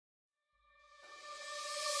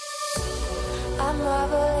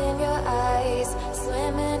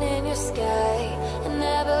your sky, and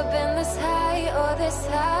never been this high or this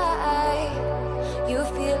high. You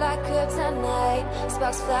feel like kryptonite,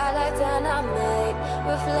 sparks fly like dynamite,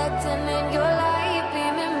 reflecting in your light,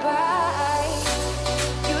 beaming bright.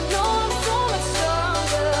 You know I'm so much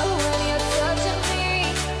stronger when you're touching me.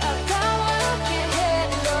 I've got what I can't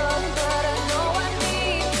handle, but I know I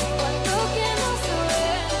need one look and I'll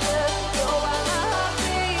surrender. You're why my heart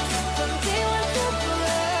beats from day one to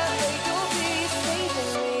forever. You'll be saving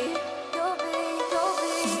me. You'll be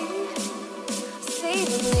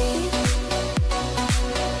saving me.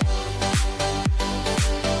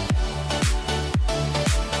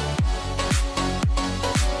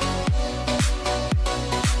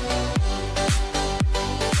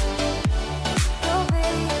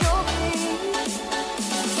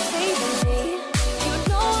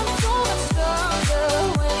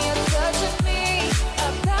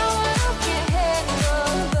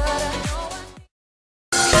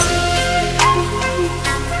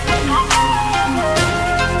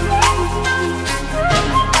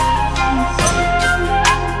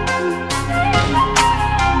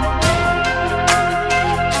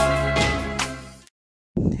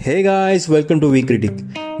 Hey guys, welcome to WeCritic.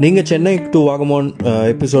 நீங்கள் Chennai to Vagamon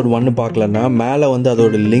episode 1 பார்க்கலன்னா மேலே வந்து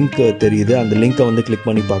அதோட link தெரியுது, அந்த லிங்க்கை வந்து click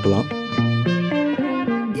பண்ணி பார்க்கலாம்.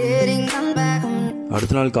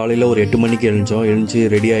 அடுத்த நாள் காலையில் ஒரு 8 மணிக்கு எழுந்துச்சு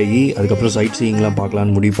ரெடியாகி அதுக்கப்புறம் சைட் சீயிங்லாம்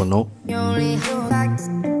பார்க்கலான்னு முடிவு பண்ணோம்.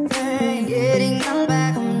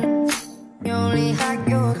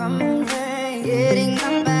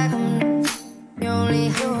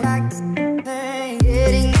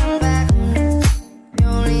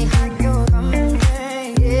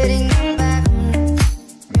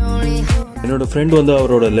 என்னோட ஃப்ரெண்ட் வந்து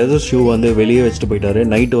அவரோட லெதர் ஷூ வந்து வெளியே வச்சுட்டு போயிட்டாரு.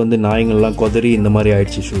 நைட்டு வந்து நாய்ங்கள்லாம் கொதறி இந்த மாதிரி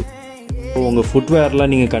ஆயிடுச்சு ஷூ. உங்கள்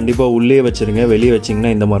ஃபுட்வேர்லாம் நீங்கள் கண்டிப்பாக உள்ளே வச்சுருங்க, வெளியே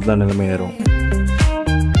வச்சிங்கன்னா இந்த மாதிரி தான் நிலைமை ஏறும்.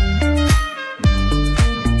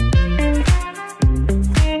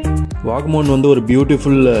 வாகமான் வந்து ஒரு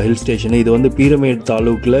பியூட்டிஃபுல் ஹில் ஸ்டேஷன். இது வந்து பீரமேட்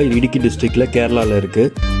தாலுக்கில் இடுக்கி டிஸ்ட்ரிக்டில் கேரளாவில்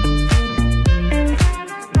இருக்குது.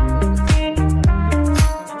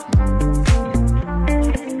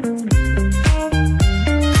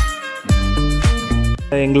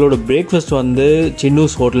 எங்களோட பிரேக்ஃபாஸ்ட் வந்து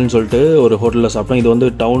சின்னூஸ் ஹோட்டல்னு சொல்லிட்டு ஒரு ஹோட்டலில் சாப்பிட்டோம். இது வந்து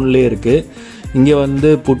டவுன்லேயே இருக்குது. இங்கே வந்து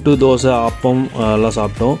புட்டு, தோசை, அப்பம் எல்லாம்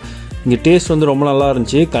சாப்பிட்டோம். இங்கே டேஸ்ட் வந்து ரொம்ப நல்லா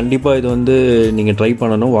இருந்துச்சு. கண்டிப்பாக இது வந்து நீங்கள் ட்ரை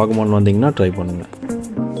பண்ணணும். வாகமான் வந்தீங்கன்னா ட்ரை பண்ணுங்கள்.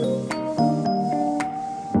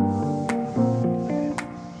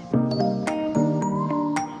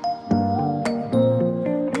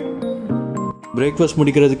 பிரேக்ஃபாஸ்ட்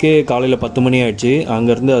முடிக்கிறதுக்கே காலையில் 10 மணி ஆயிடுச்சு.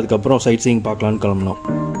 அங்கேருந்து அதுக்கப்புறம் சைட் சீயிங் பார்க்கலான்னு கிளம்பினோம்.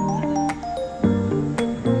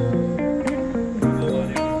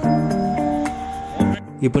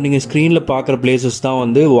 இப்போ நீங்கள் ஸ்க்ரீனில் பார்க்குற பிளேசஸ் தான்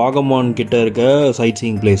வந்து வாகமான் கிட்ட இருக்க சைட்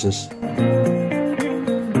சீயிங் பிளேசஸ்.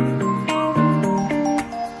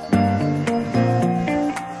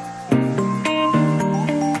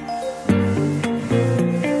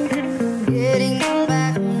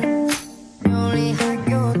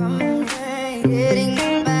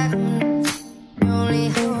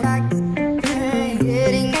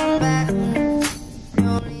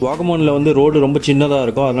 வாகமானில் வந்து ரோடு ரொம்ப சின்னதாக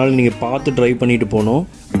இருக்கும், அதனால் நீங்கள் பார்த்து ட்ரைவ் பண்ணிட்டு போகணும்.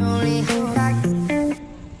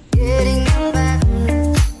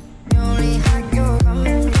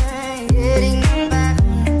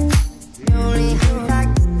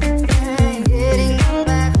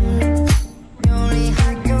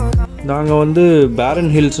 நாங்கள் வந்து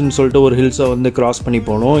பேரன் ஹில்ஸ்ன்னு சொல்லிட்டு ஒரு ஹில்ஸை வந்து கிராஸ் பண்ணி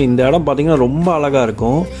போனோம். இந்த இடம் பார்த்திங்கன்னா ரொம்ப அழகாக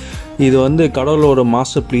இருக்கும். இது வந்து கடவுளோட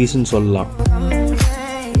மாஸ்டர் பீஸ்ன்னு சொல்லலாம்.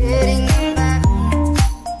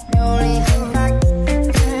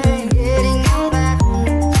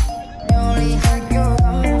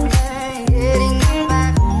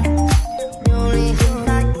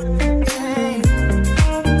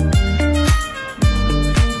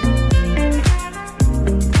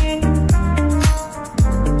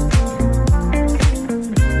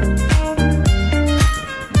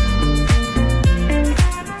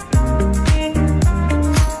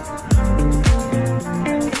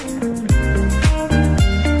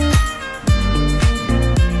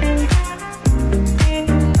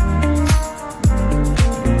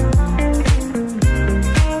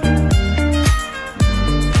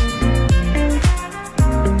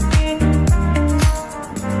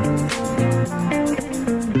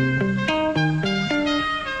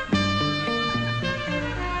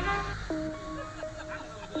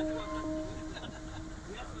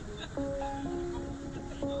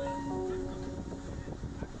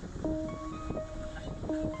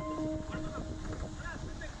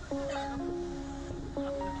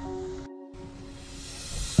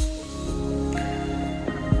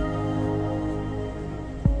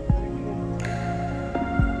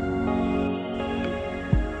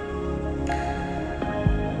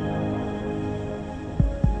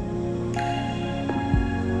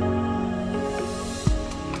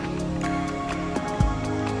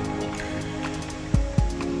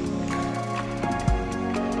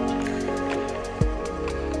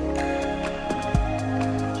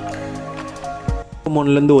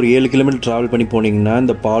 வாகமோன்லேருந்து ஒரு 7 கிலோமீட்டர் ட்ராவல் பண்ணி போனீங்கன்னா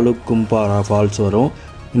இந்த பாலுக்கும் பாரா ஃபால்ஸ் வரும்.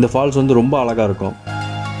 இந்த ஃபால்ஸ் வந்து ரொம்ப அழகாக இருக்கும்.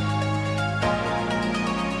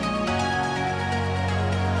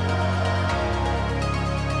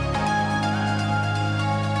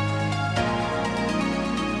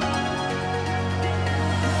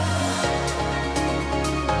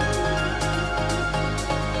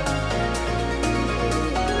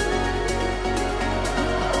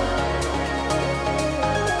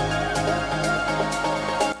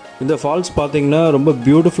 இந்த ஃபால்ஸ் பார்த்தீங்கன்னா ரொம்ப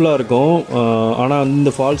பியூட்டிஃபுல்லாக இருக்கும். ஆனால் இந்த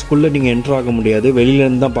ஃபால்ஸ்க்குள்ளே நீங்கள் என்ட்ரு ஆக முடியாது,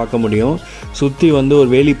 வெளியிலேருந்து தான் பார்க்க முடியும். சுற்றி வந்து ஒரு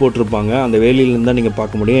வேலி போட்டிருப்பாங்க, அந்த வேலியிலேருந்து தான் நீங்கள்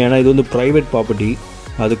பார்க்க முடியும். ஏன்னா இது வந்து ப்ரைவேட் ப்ராப்பர்ட்டி,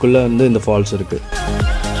 அதுக்குள்ளே வந்து இந்த ஃபால்ஸ் இருக்குது.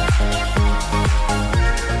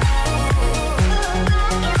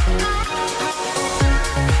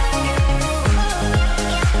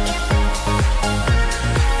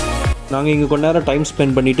 நாங்கள் இங்கே கொஞ்ச நேரம் டைம்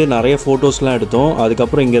ஸ்பெண்ட் பண்ணிவிட்டு நிறைய ஃபோட்டோஸ்லாம் எடுத்தோம்.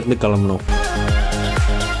 அதுக்கப்புறம் இங்கேருந்து கிளம்புனோம்.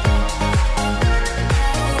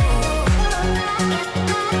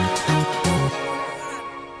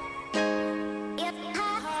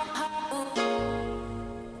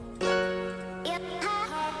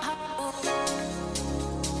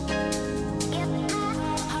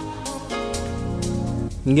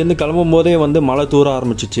 இங்கேருந்து கிளம்பும் போதே வந்து மழை தூர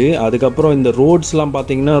ஆரம்பிச்சிச்சு. அதுக்கப்புறம் இந்த ரோட்ஸ்லாம்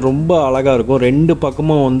பார்த்தீங்கன்னா ரொம்ப அழகாக இருக்கும். 2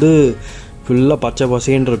 பக்கமும் வந்து ஃபுல்லாக பச்சை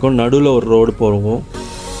பசேன்னு இருக்கும். நடுவில் ஒரு ரோடு போகும்.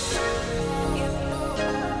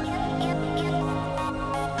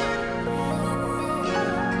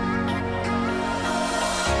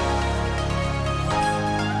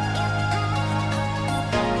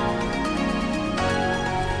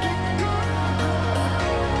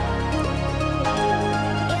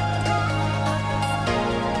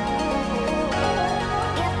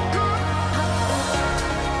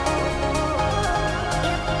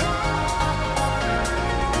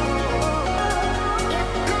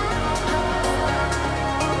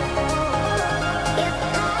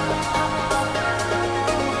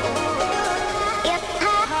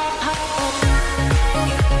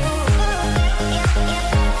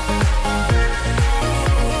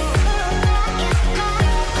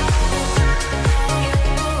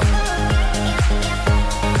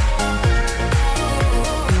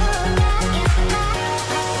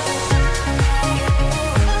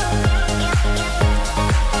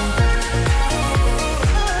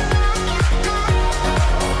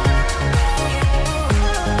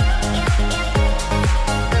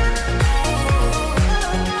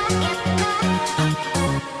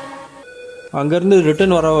 அங்கேருந்து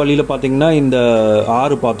ரிட்டர்ன் வர வழியில் பார்த்தீங்கன்னா இந்த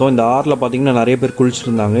ஆறு பார்த்தோம். இந்த ஆறில் பார்த்தீங்கன்னா நிறைய பேர் குளிச்சுட்டு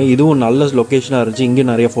இருந்தாங்க. இதுவும் நல்ல லொக்கேஷனாக இருந்துச்சு. இங்கே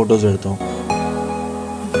நிறைய ஃபோட்டோஸ் எடுத்தோம்.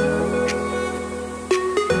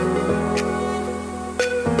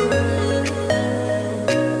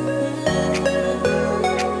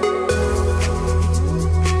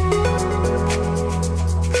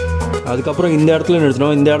 அதுக்கப்புறம் இந்த இடத்துல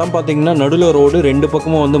நிறுத்தினோம். இந்த இடம் பார்த்தீங்கன்னா நடுவில் ரோடு, 2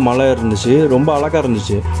 பக்கமும் வந்து மலை இருந்துச்சு. ரொம்ப அழகாக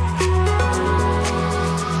இருந்துச்சு.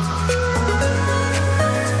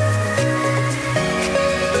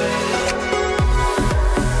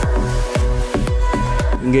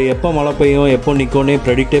 இங்கே எப்போ மழை பெய்யும் எப்போ நிற்கும்னே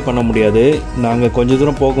ப்ரெடிக்டே பண்ண முடியாது. நாங்கள் கொஞ்சம்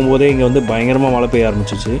தூரம் போகும்போதே இங்கே வந்து பயங்கரமாக மழை பெய்ய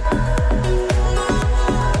ஆரம்பிச்சிச்சு.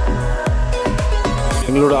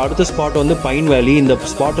 எங்களோட அடுத்த ஸ்பாட் வந்து பைன் வேலி. இந்த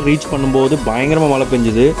ஸ்பாட்டை ரீச் பண்ணும்போது பயங்கரமாக மழை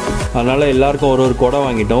பெஞ்சுது. அதனால் எல்லாருக்கும் ஒரு குடை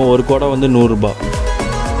வாங்கிட்டோம். ஒரு குடை வந்து 100 ரூபாய்.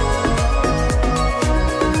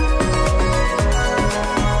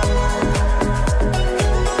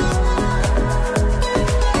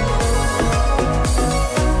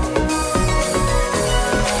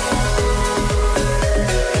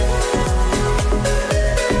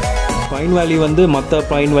 பைன் வேலி வந்து மற்ற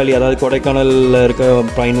பைன் வேலி, அதாவது கொடைக்கானலில் இருக்க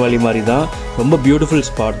பைன் வேலி மாதிரி தான். ரொம்ப பியூட்டிஃபுல்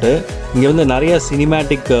ஸ்பாட்டு. இங்கே வந்து நிறையா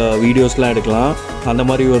சினிமேட்டிக் வீடியோஸ்லாம் எடுக்கலாம். அந்த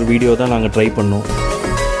மாதிரி ஒரு வீடியோ தான் நாங்கள் ட்ரை பண்ணோம்.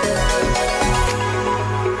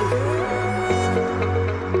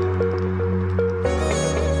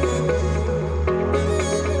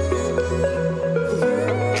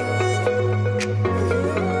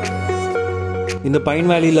 இந்த பைன்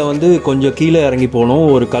வேலியில் வந்து கொஞ்சம் கீழே இறங்கி போகணும்.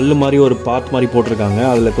 ஒரு கல் மாதிரி ஒரு பாத் மாதிரி போட்டிருக்காங்க.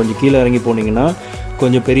 அதில் கொஞ்சம் கீழே இறங்கி போனீங்கன்னா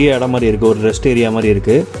கொஞ்சம் பெரிய இடம் மாதிரி இருக்குது. ஒரு ரெஸ்ட் ஏரியா மாதிரி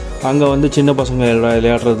இருக்குது. அங்கே வந்து சின்ன பசங்க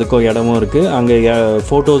விளையாடுறதுக்கும் இடமும் இருக்குது. அங்கே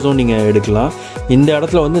ஃபோட்டோஸும் நீங்கள் எடுக்கலாம். இந்த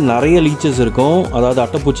இடத்துல வந்து நிறைய லீச்சஸ் இருக்கும், அதாவது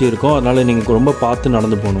அட்டைப்பூச்சி இருக்கும். அதனால் நீங்கள் ரொம்ப பார்த்து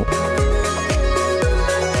நடந்து போகணும்.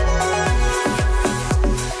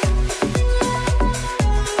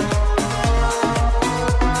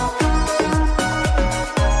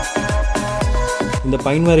 இந்த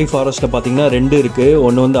பைன் வேலி ஃபாரஸ்ட்டில் பார்த்தீங்கன்னா 2 இருக்குது.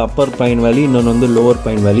 ஒன்று வந்து அப்பர் பைன் வேலி, இன்னொன்று வந்து லோவர்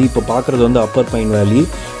பைன் வேலி. இப்போ பார்க்குறது வந்து அப்பர் பைன் வேலி.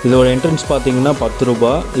 இதோட என்ட்ரன்ஸ் பார்த்தீங்கன்னா 10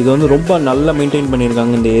 ரூபா. இது வந்து ரொம்ப நல்லா மெயின்டைன்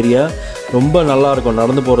பண்ணியிருக்காங்க. இந்த ஏரியா ரொம்ப நல்லாயிருக்கும்,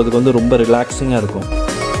 நடந்து போகிறதுக்கு வந்து ரொம்ப ரிலாக்ஸிங்காக இருக்கும்.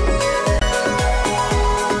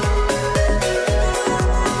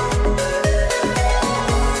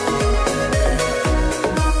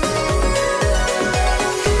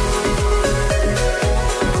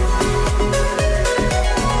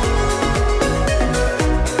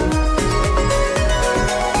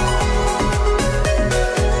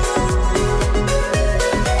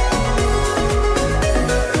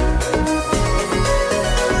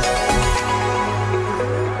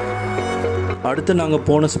 அடுத்து நாங்கள்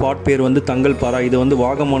போன ஸ்பாட் பேர் வந்து தங்கல் பாரா. இது வந்து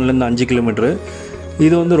வாகமான்லேருந்து 5 கிலோமீட்டரு.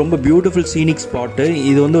 இது வந்து ரொம்ப பியூட்டிஃபுல் சீனிக் ஸ்பாட்டு.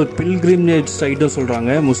 இது வந்து ஒரு பில்கிரிமேஜ் சைட்டும்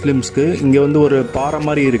சொல்கிறாங்க முஸ்லீம்ஸ்க்கு. இங்கே வந்து ஒரு பாறை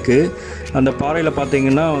மாதிரி இருக்குது. அந்த பாறையில்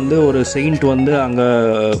பார்த்தீங்கன்னா வந்து ஒரு செயின்ட் வந்து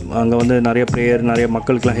அங்கே வந்து நிறைய ப்ரேயர், நிறைய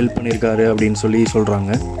மக்களுக்கெலாம் ஹெல்ப் பண்ணியிருக்காரு அப்படின்னு சொல்லி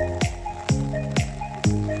சொல்கிறாங்க.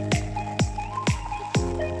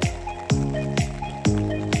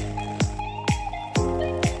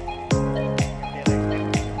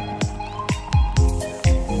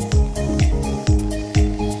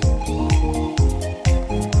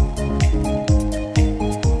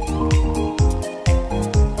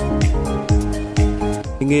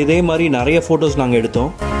 இங்கே இதே மாதிரி நிறைய ஃபோட்டோஸ் நாங்கள்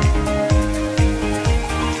எடுத்தோம்.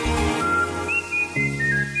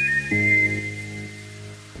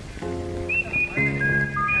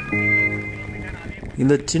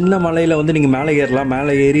 இந்த சின்ன மலையில் வந்து நீங்கள் மேலே ஏறலாம்.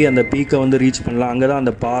 மேலே ஏறி அந்த பீக்கை வந்து ரீச் பண்ணலாம். அங்கே தான்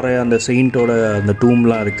அந்த பாறை, அந்த செயின்ட்டோட அந்த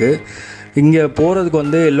டூம்லாம் இருக்குது. இங்கே போகிறதுக்கு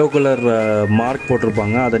வந்து எல்லோ கலர் மார்க்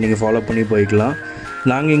போட்டிருப்பாங்க. அதை நீங்கள் ஃபாலோ பண்ணி போய்க்கலாம்.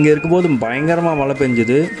 நாங்கள் இங்கே இருக்கும்போது பயங்கரமாக மழை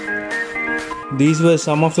பெஞ்சுது. These were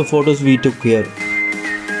some of the photos we took here.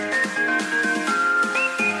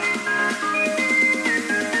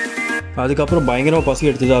 அதுக்கப்புறம் பயங்கரமாக பசி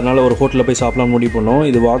எடுத்தது. அதனால் ஒரு ஹோட்டலில் போய் சாப்பிடலாம் முடிவு பண்ணோம்.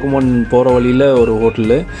 இது வாகமான் போகிற வழியில் ஒரு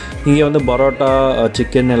ஹோட்டலு. இங்கே வந்து பரோட்டா,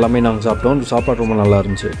 சிக்கன் எல்லாமே நாங்கள் சாப்பிட்டோம். சாப்பாடு ரொம்ப நல்லா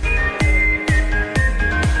இருந்துச்சு.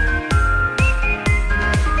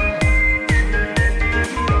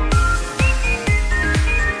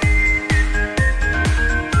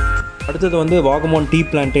 அடுத்தது வந்து வாகமான் டீ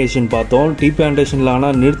பிளான்டேஷன் பார்த்தோம். டீ பிளான்டேஷனில்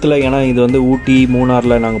ஆனால் நிறுத்தலை. ஏன்னா இது வந்து ஊட்டி,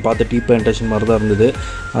 மூணாரில் நாங்கள் பார்த்த டீ பிளான்டேஷன் மாதிரி தான் இருந்தது.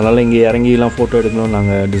 அதனால் இங்கே இறங்கிலாம் ஃபோட்டோ எடுக்கணும்னு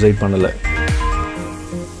நாங்கள் டிசைட் பண்ணலை.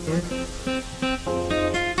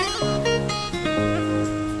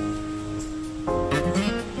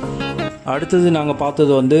 அடுத்தது நாங்கள்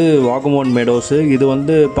பார்த்தது வந்து வாகமான் மெடோஸு. இது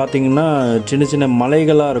வந்து பார்த்திங்கன்னா சின்ன சின்ன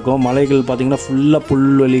மலைகளாக இருக்கும். மலைகள் பார்த்திங்கன்னா ஃபுல்லாக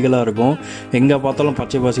புல்வெளிகளாக இருக்கும். எங்கே பார்த்தாலும்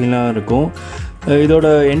பச்சை பசங்களாக இருக்கும். இதோட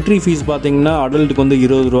என்ட்ரி ஃபீஸ் பார்த்திங்கன்னா அடல்ட்டுக்கு வந்து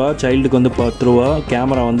 20 ரூபா, சைல்டுக்கு வந்து 10 ரூபா,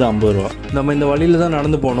 கேமரா வந்து 50 ரூபா. நம்ம இந்த வழியில் தான்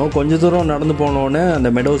நடந்து போனோம். கொஞ்சம் தூரம் நடந்து போனோன்னே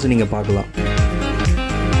அந்த மெடோஸ் நீங்கள் பார்க்கலாம்.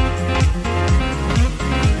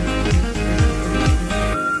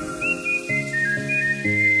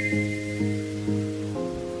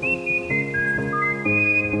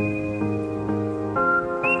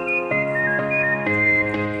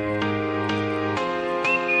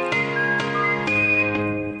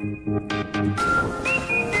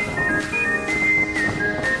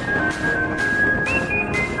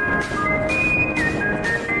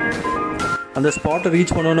 அந்த ஸ்பாட்டை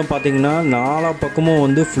ரீச் பண்ணோன்னு பார்த்தீங்கன்னா 4 பக்கமும்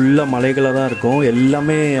வந்து ஃபுல்லாக மலைகளாக தான் இருக்கும்.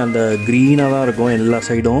 எல்லாமே அந்த க்ரீனாக தான் இருக்கும் எல்லா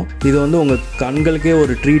சைடும். இது வந்து உங்கள் கண்களுக்கே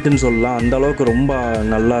ஒரு ட்ரீட்டுன்னு சொல்லலாம். அந்த அளவுக்கு ரொம்ப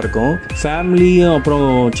நல்லாயிருக்கும். ஃபேமிலியும் அப்புறம்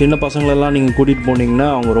சின்ன பசங்களெல்லாம் நீங்கள் கூட்டிகிட்டு போனீங்கன்னா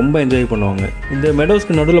அவங்க ரொம்ப என்ஜாய் பண்ணுவாங்க. இந்த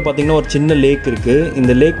மெடோஸ்க்கு நடுவில் பார்த்தீங்கன்னா ஒரு சின்ன லேக் இருக்குது.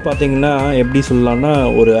 இந்த லேக் பார்த்தீங்கன்னா எப்படி சொல்லலாம்னா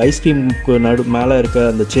ஒரு ஐஸ்கிரீமுக்கு மேலே இருக்க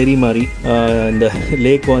அந்த செரி மாதிரி இந்த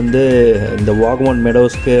லேக் வந்து இந்த வாகமான்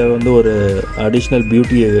மெடோஸ்க்கு வந்து ஒரு அடிஷ்னல்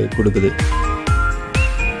பியூட்டியை கொடுக்குது.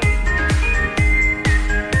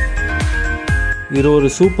 இது ஒரு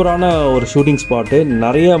சூப்பரான ஒரு ஷூட்டிங் ஸ்பாட்டு.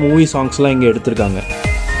 நிறைய மூவி சாங்ஸ்லாம் இங்கே எடுத்திருக்காங்க.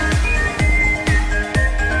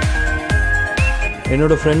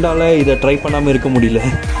 என்னோடய ஃப்ரெண்டால் இதை ட்ரை பண்ணாமல் இருக்க முடியல.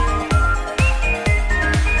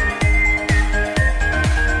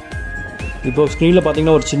 இப்போ ஸ்க்ரீனில்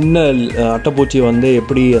பார்த்தீங்கன்னா ஒரு சின்ன அட்டைப்பூச்சி வந்து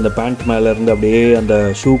எப்படி அந்த பேண்ட் மேலே இருந்து அப்படியே அந்த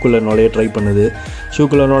ஷூக்குள்ளே நுழைய ட்ரை பண்ணுது.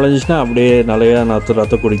 ஷூக்குள்ளே நுழைஞ்சிச்சுன்னா அப்படியே நிறையா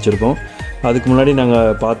ரத்தம் குடிச்சிருக்கோம். அதுக்கு முன்னாடி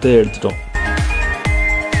நாங்கள் பார்த்து எடுத்துட்டோம்.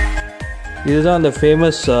 இதுதான் அந்த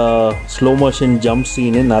famous slow motion jump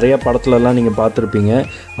Seenu. நிறைய படத்துலலாம் நீங்கள் பார்த்துருப்பீங்க.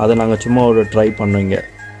 அதை நாங்கள் சும்மா ஒரு ட்ரை பண்ணோங்க.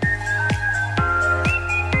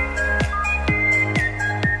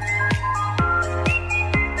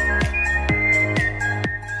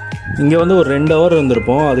 இங்கே வந்து ஒரு 2 ஹவர்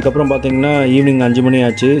இருந்திருப்போம். அதுக்கப்புறம் பார்த்தீங்கன்னா ஈவினிங் 5 மணி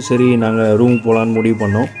ஆச்சு. சரி நாங்கள் ரூம் போகலான்னு முடிவு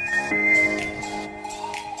பண்ணோம்.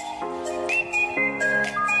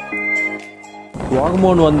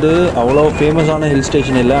 வாகமோன் வந்து அவ்வளோ ஃபேமஸான ஹில்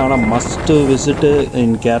ஸ்டேஷன் இல்லை, ஆனால் மஸ்ட் விசிட்டு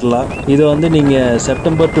இன் கேரளா. இது வந்து நீங்கள்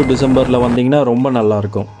செப்டம்பர் டு டிசம்பரில் வந்தீங்கன்னா ரொம்ப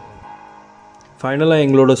நல்லாயிருக்கும். ஃபைனலாக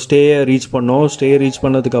எங்களோட ஸ்டேயை ரீச் பண்ணோம். ரீச்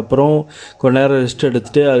பண்ணதுக்கப்புறம் கொஞ்ச நேரம் ரெஸ்ட்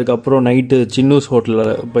எடுத்துகிட்டு அதுக்கப்புறம் நைட்டு சின்னூஸ்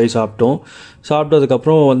ஹோட்டலில் போய் சாப்பிட்டோம்.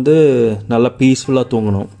 சாப்பிட்டதுக்கப்புறம் வந்து நல்லா பீஸ்ஃபுல்லாக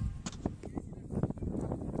தூங்கினோம்.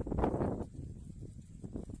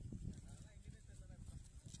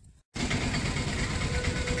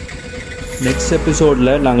 நெக்ஸ்ட் எபிசோடில்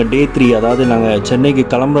நாங்கள் டே 3, அதாவது நாங்கள் சென்னைக்கு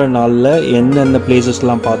கிளம்புற நாளில் என்னென்ன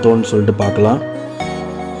பிளேசஸ்லாம் பார்த்தோன்னு சொல்லிட்டு பார்க்கலாம்.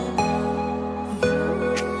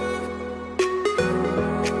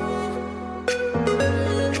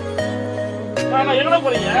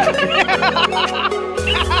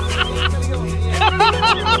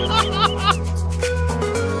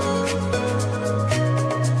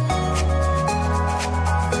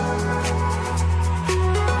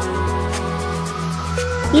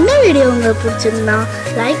 இந்த வீடியோ உங்களுக்கு பிடிச்சிருந்தா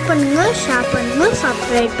லைக் பண்ணுங்க, ஷேர் பண்ணுங்க,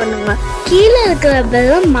 சப்ஸ்கிரைப் பண்ணுங்க. கீழே இருக்கிற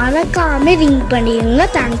பெல்லை மறக்காம ரிங் பண்ணிடுங்க.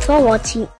 தேங்க்ஸ் ஃபார் வாட்சிங்.